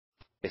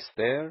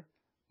استر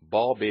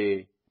باب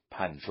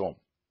 5.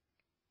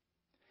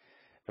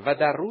 و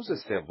در روز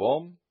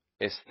سوم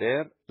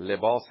استر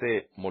لباس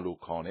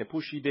ملوکانه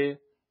پوشیده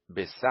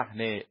به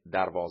صحن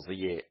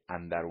دروازه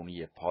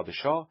اندرونی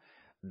پادشاه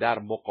در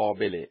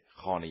مقابل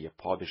خانه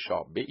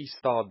پادشاه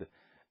بایستاد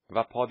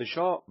و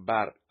پادشاه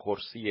بر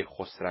کرسی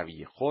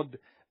خسروی خود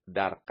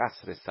در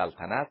قصر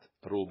سلطنت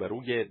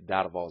روبروی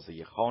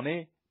دروازه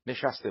خانه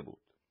نشسته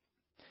بود.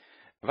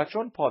 و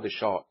چون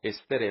پادشاه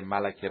استر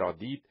ملکه را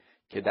دید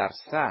که در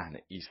صحن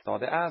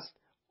ایستاده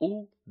است،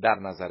 او در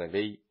نظر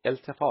وی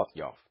التفات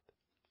یافت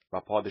و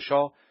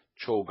پادشاه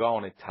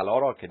چوگان طلا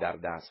را که در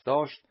دست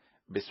داشت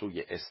به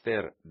سوی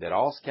استر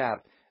دراز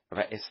کرد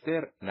و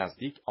استر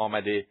نزدیک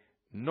آمده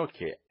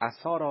نوک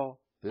عصا را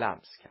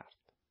لمس کرد.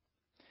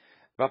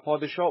 و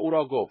پادشاه او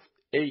را گفت: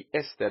 ای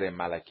استر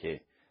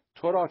ملکه،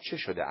 تو را چه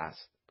شده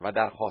است و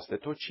درخواست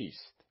تو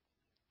چیست؟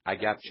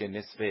 اگرچه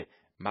نصف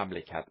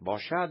مملکت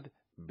باشد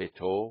به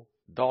تو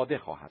داده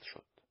خواهد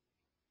شد.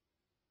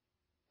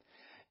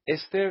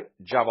 استر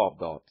جواب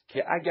داد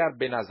که اگر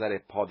به نظر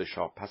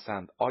پادشاه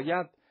پسند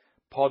آید،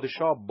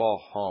 پادشاه با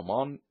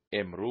هامان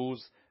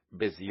امروز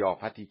به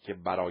ضیافتی که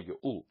برای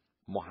او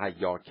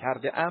مهیا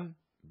کرده ام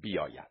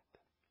بیاید.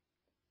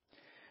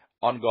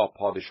 آنگاه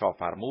پادشاه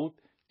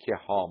فرمود که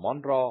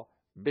هامان را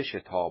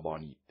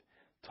بشتابانید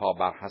تا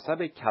بر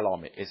حسب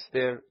کلام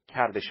استر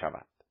کرده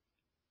شود.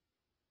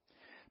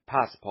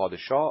 پس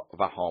پادشاه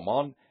و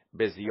هامان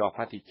به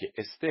ضیافتی که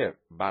استر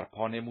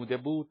برپا نموده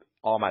بود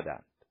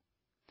آمدند.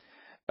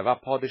 و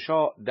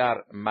پادشاه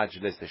در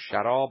مجلس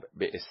شراب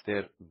به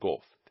استر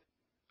گفت: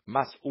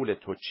 مسئول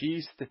تو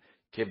چیست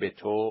که به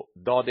تو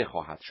داده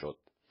خواهد شد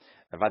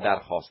و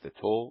درخواست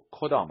تو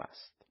کدام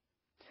است؟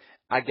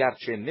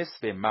 اگرچه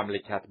نصف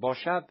مملکت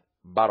باشد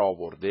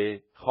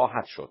برآورده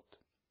خواهد شد.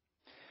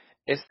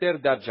 استر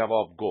در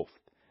جواب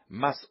گفت: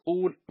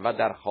 مسئول و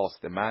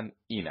درخواست من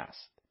این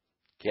است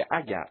که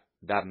اگر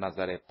در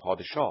نظر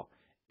پادشاه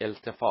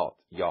التفات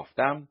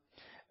یافتم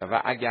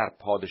و اگر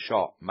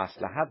پادشاه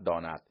مصلحت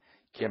داند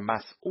که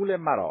مسئول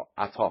مرا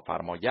عطا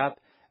فرماید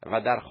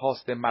و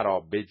درخواست مرا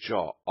به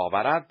جا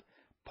آورد،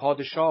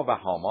 پادشاه و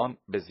هامان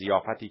به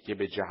ضیافتی که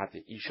به جهت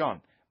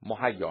ایشان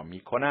مهیا می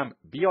کنم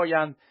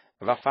بیایند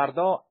و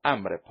فردا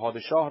امر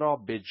پادشاه را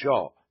به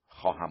جا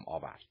خواهم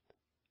آورد.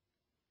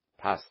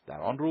 پس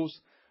در آن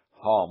روز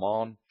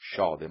هامان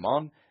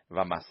شادمان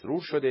و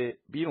مسرور شده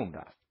بیرون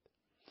رفت.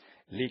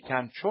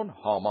 لیکن چون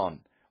هامان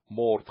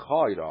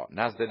مردخای را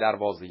نزد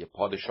دروازه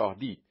پادشاه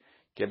دید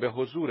که به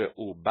حضور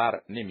او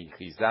بر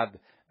نمیخیزد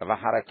و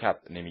حرکت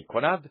نمی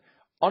کند،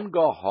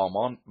 آنگاه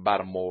هامان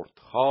بر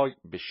مردخای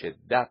به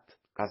شدت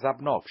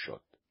غضبناک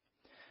شد.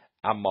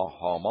 اما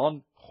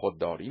هامان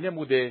خودداری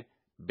نموده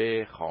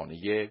به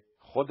خانه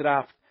خود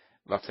رفت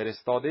و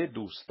فرستاده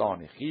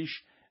دوستان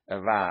خیش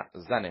و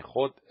زن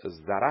خود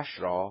زرش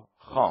را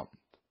خواند.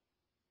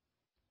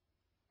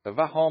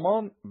 و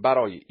هامان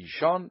برای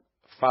ایشان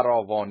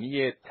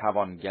فراوانی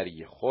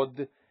توانگری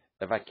خود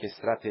و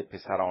کثرت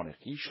پسران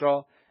خیش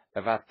را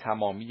و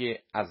تمامی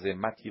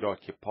عظمتی را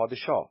که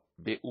پادشاه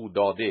به او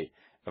داده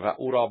و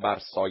او را بر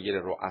سایر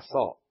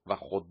رؤسا و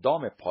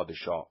خدام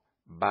پادشاه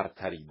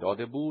برتری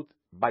داده بود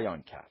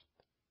بیان کرد.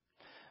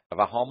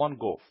 و هامان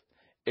گفت: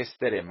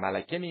 استر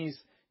ملکه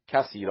نیز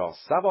کسی را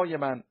سوای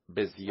من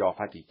به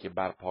ضیافتی که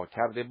برپا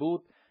کرده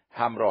بود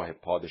همراه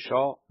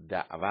پادشاه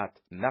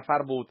دعوت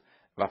نفرمود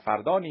و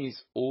فردا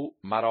نیز او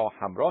مرا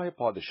همراه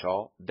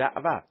پادشاه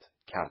دعوت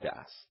کرده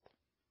است.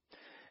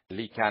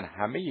 لیکن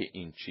همه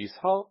این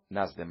چیزها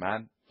نزد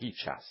من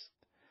هیچ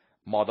است،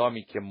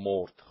 مادامی که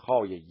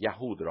مردخای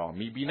یهود را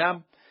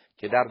میبینم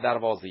که در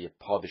دروازه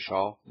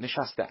پادشاه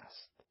نشسته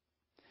است.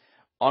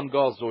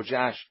 آنگاه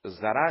زوجه‌اش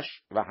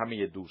زرش و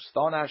همه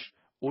دوستانش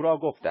او را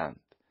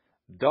گفتند: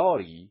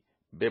 داری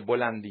به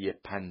بلندی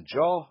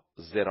 50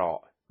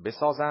 ذراع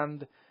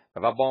بسازند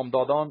و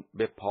بامدادان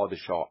به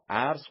پادشاه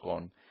عرض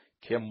کن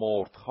که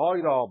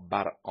مردخای را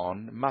بر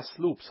آن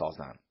مصلوب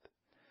سازند.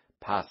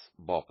 پس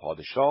با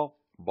پادشاه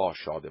با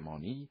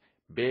شادمانی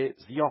به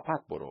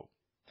ضیافت برو.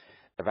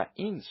 و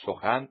این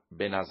سخن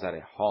به نظر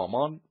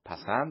هامان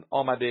پسند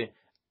آمده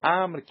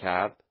امر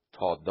کرد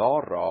تا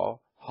دار را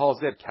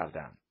حاضر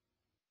کردند.